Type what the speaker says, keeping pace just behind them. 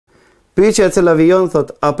Pyetja e cila vijon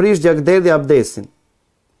thot, a prish gjakderdhja abdesin?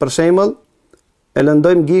 Për shembull, e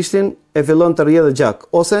lëndojmë gishtin e fillon të rrjedhë gjak,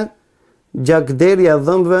 ose gjakderdhja e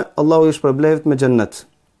dhëmbëve, Allahu i shpërbleft me xhennet.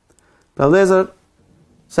 Pra vëllezër,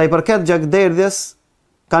 sa i përket gjakderdhjes,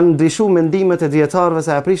 kanë ndryshuar mendimet e dietarëve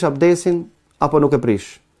se a prish abdesin apo nuk e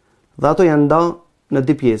prish. Dhe ato janë nda në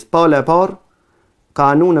dy pjesë. Pala e parë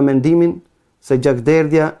ka anu në mendimin se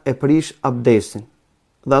gjakderdhja e prish abdesin.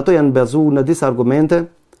 Dhe ato janë bazuar në disa argumente,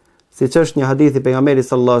 siç është një hadith i pejgamberit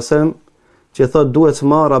sallallahu alajhi wasallam që thotë duhet të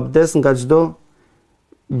marr abdes nga çdo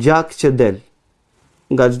gjak që del,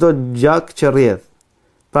 nga çdo gjak që rrjedh.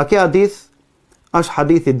 Pra kjo hadith është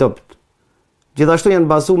hadith i dobët. Gjithashtu janë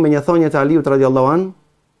bazuar me një thonjë të Aliut radhiyallahu an,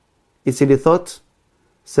 i cili thotë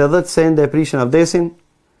se 10 sende e prishin abdesin,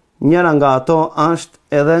 njëra nga ato është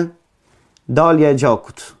edhe dalja e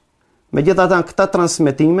gjakut. Megjithatë, këta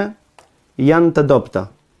transmetime janë të dobëta.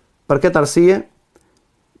 Për këtë arsye,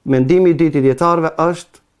 mendimi i dytë i dietarëve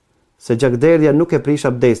është se gjakderdhja nuk e prish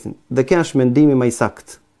abdesin, dhe kjo është mendimi më i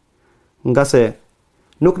saktë. Nga se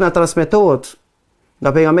nuk na transmetohet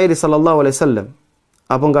nga pejgamberi sallallahu alaihi wasallam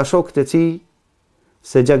apo nga shokët e tij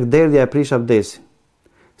se gjakderdhja e prish abdesin.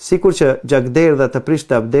 Sikur që gjakderdhja të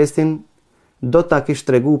prishte abdesin, do ta kishte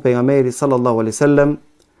treguar pejgamberi sallallahu alaihi wasallam,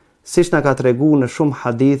 siç na ka treguar në shumë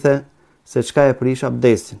hadithe se çka e prish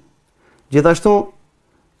abdesin. Gjithashtu,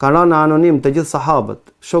 kanë rënë anonim të gjithë sahabët,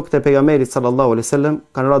 shokët e pejgamberit sallallahu alaihi wasallam,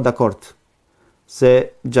 kanë rënë dakord se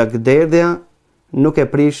gjakderdhja nuk e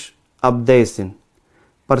prish abdesin,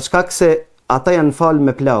 për shkak se ata janë falë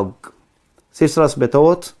me plag. Siç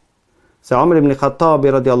transmetohet se Omar ibn Khattabi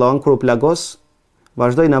radhiyallahu anhu kur u plagos,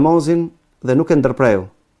 vazhdoi namazin dhe nuk e ndërpreu,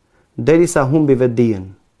 derisa humbi vetë dijen.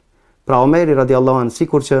 Pra Omeri radhiyallahu anhu,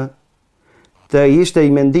 sikur që të ishte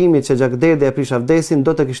i mendimit që gjakderdhja e prish abdesin,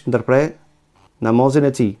 do të kishte ndërprer namazin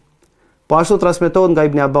e tij. Po ashtu transmetohet nga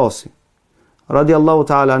Ibn Abbasi radhiyallahu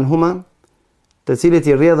ta'ala anhuma, të cilit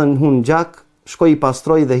i rrjedhën hun gjak, shkoi i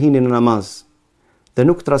pastroi dhe hini në namaz. Dhe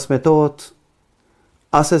nuk transmetohet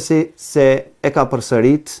asesi se e ka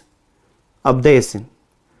përsërit abdesin.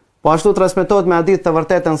 Po ashtu transmetohet me hadith të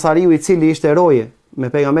vërtetë Ansariu, i cili ishte roje me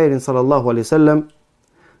pejgamberin sallallahu alaihi wasallam,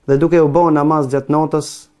 dhe duke u bën namaz gjatë natës,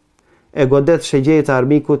 e godet shëgjet e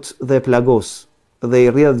armikut dhe e plagos, dhe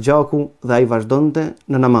i rrjedh gjaku dhe ai vazhdonte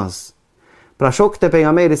në namaz. Pra shokët e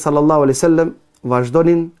pejgamberit sallallahu alaihi wasallam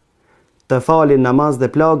vazhdonin të falin namaz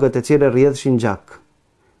dhe plagët e cilë rrjedhshin gjak.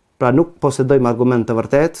 Pra nuk posedojmë argument të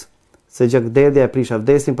vërtet se gjakderdhja e prish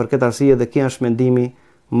abdesin, për këtë arsye dhe kjo është mendimi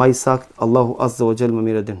më i saktë, Allahu azza wa jalla më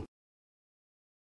mirë din.